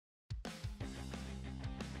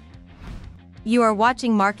You are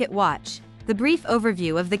watching Market Watch, the brief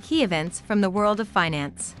overview of the key events from the world of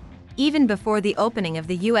finance. Even before the opening of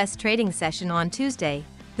the US trading session on Tuesday,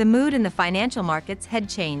 the mood in the financial markets had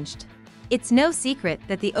changed. It's no secret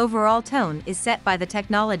that the overall tone is set by the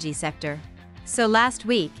technology sector. So last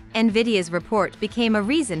week, Nvidia's report became a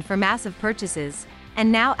reason for massive purchases,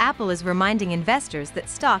 and now Apple is reminding investors that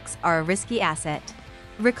stocks are a risky asset.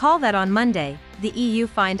 Recall that on Monday, the EU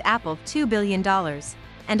fined Apple $2 billion,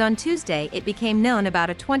 and on Tuesday it became known about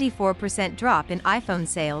a 24% drop in iPhone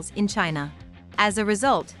sales in China. As a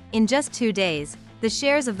result, in just 2 days, the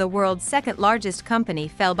shares of the world's second-largest company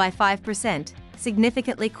fell by 5%,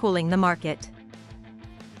 significantly cooling the market.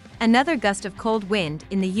 Another gust of cold wind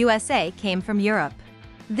in the USA came from Europe.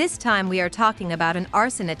 This time we are talking about an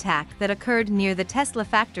arson attack that occurred near the Tesla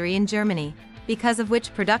factory in Germany, because of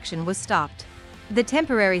which production was stopped. The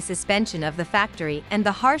temporary suspension of the factory and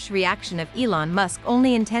the harsh reaction of Elon Musk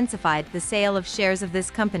only intensified the sale of shares of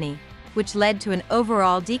this company, which led to an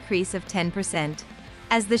overall decrease of 10%.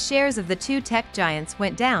 As the shares of the two tech giants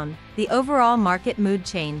went down, the overall market mood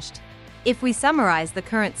changed. If we summarize the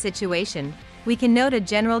current situation, we can note a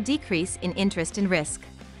general decrease in interest and risk.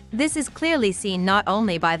 This is clearly seen not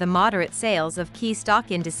only by the moderate sales of key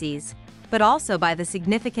stock indices, but also by the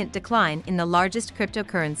significant decline in the largest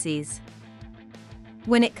cryptocurrencies.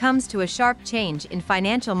 When it comes to a sharp change in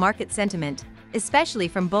financial market sentiment, especially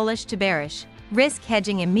from bullish to bearish, risk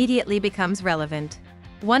hedging immediately becomes relevant.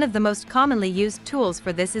 One of the most commonly used tools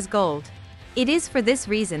for this is gold. It is for this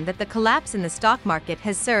reason that the collapse in the stock market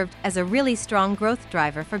has served as a really strong growth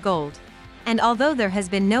driver for gold. And although there has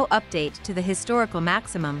been no update to the historical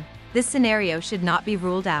maximum, this scenario should not be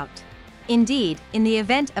ruled out. Indeed, in the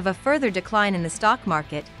event of a further decline in the stock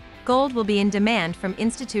market, gold will be in demand from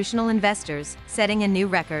institutional investors, setting a new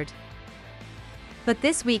record. But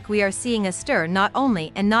this week we are seeing a stir not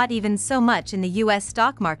only and not even so much in the US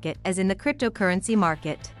stock market as in the cryptocurrency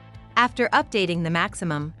market. After updating the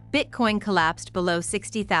maximum, Bitcoin collapsed below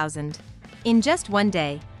 60,000. In just one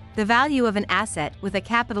day, the value of an asset with a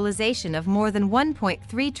capitalization of more than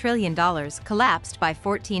 $1.3 trillion collapsed by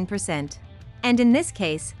 14%. And in this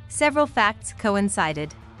case, several facts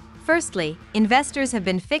coincided. Firstly, investors have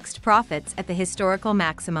been fixed profits at the historical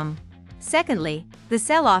maximum. Secondly, the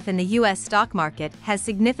sell-off in the US stock market has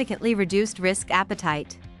significantly reduced risk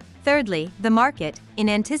appetite. Thirdly, the market, in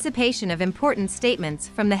anticipation of important statements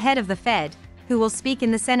from the head of the Fed, who will speak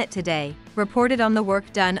in the Senate today, reported on the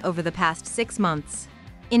work done over the past 6 months.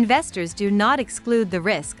 Investors do not exclude the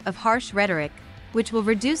risk of harsh rhetoric, which will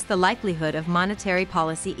reduce the likelihood of monetary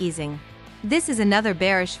policy easing. This is another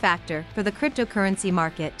bearish factor for the cryptocurrency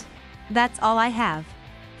market. That's all I have.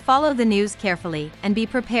 Follow the news carefully and be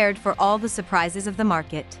prepared for all the surprises of the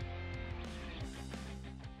market.